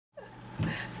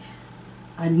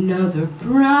Another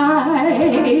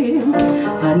bride,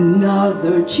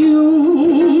 another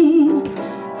June,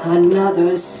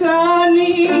 another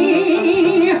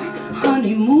sunny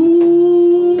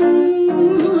honeymoon,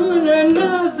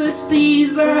 another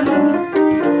season,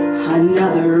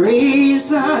 another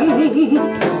reason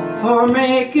for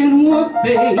making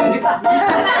whoopee.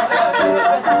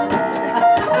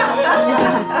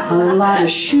 A lot of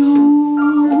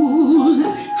shoes,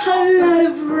 a lot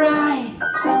of rice.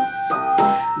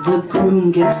 The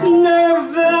groom gets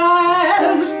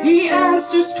nervous, he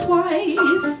answers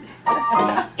twice.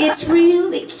 It's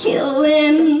really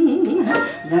killing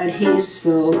that he's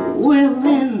so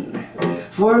willing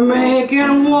for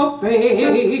making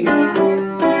whoopee.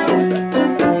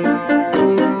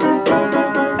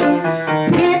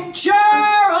 Picture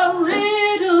a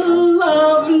little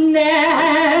love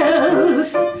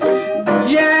nest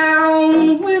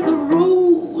down where the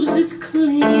roses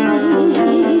cling.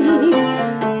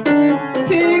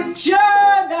 Picture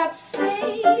that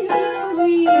same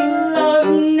sweet love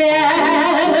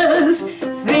nest.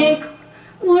 Think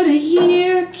what a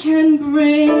year can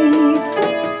bring.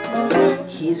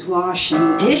 He's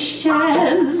washing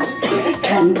dishes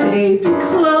and baby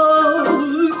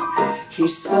clothes.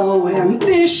 He's so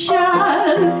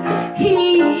ambitious,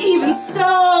 he even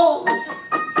sews.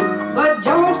 But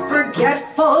don't forget,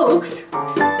 folks,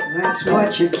 that's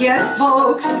what you get,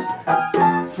 folks,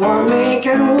 for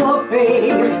making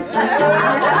whoopee.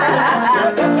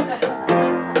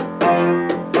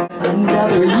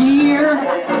 Another year,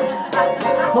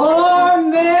 or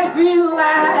maybe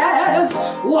less.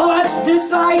 What's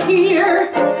this I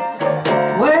hear?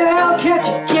 Well, can't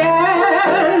you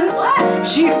guess?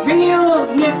 She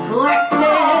feels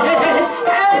neglected,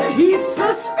 and he's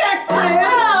suspected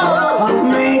of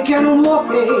making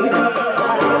whoopee.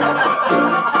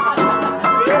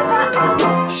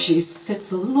 She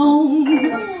sits alone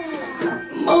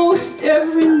most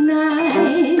every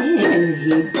night.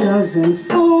 He doesn't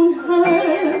phone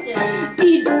her,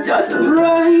 he doesn't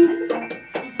write.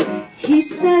 He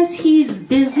says he's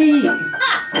busy,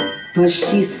 but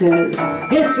she says,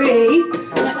 is he?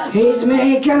 He's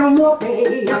making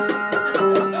whoopee.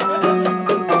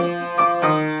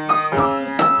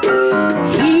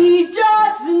 He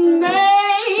doesn't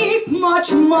make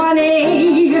much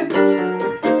money,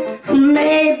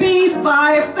 maybe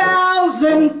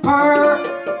 5,000 per.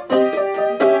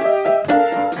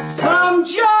 Some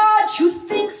judge who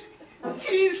thinks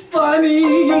he's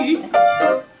funny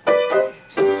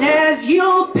says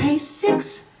you'll pay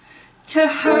 6 to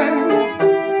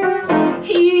her.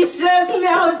 He says,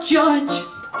 now judge,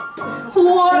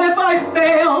 what if I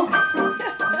fail?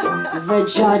 The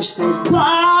judge says,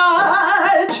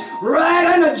 budge,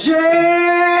 right into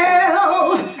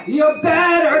jail. You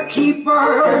better keep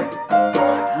her.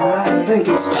 I think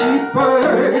it's cheaper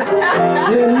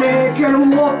than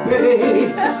making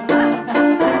whoopee.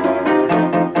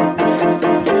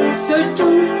 So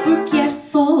don't forget,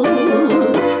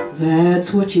 folks,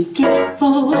 that's what you get,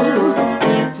 folks,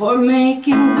 for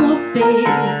making whoopee.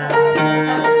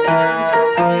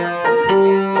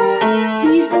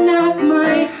 He's not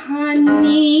my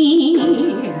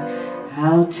honey,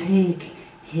 I'll take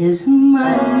his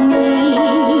money.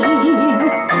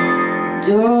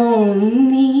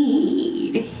 Don't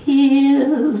need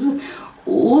his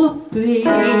whoopee. She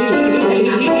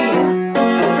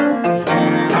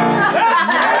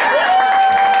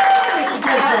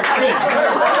does that thing.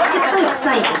 It's so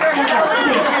exciting.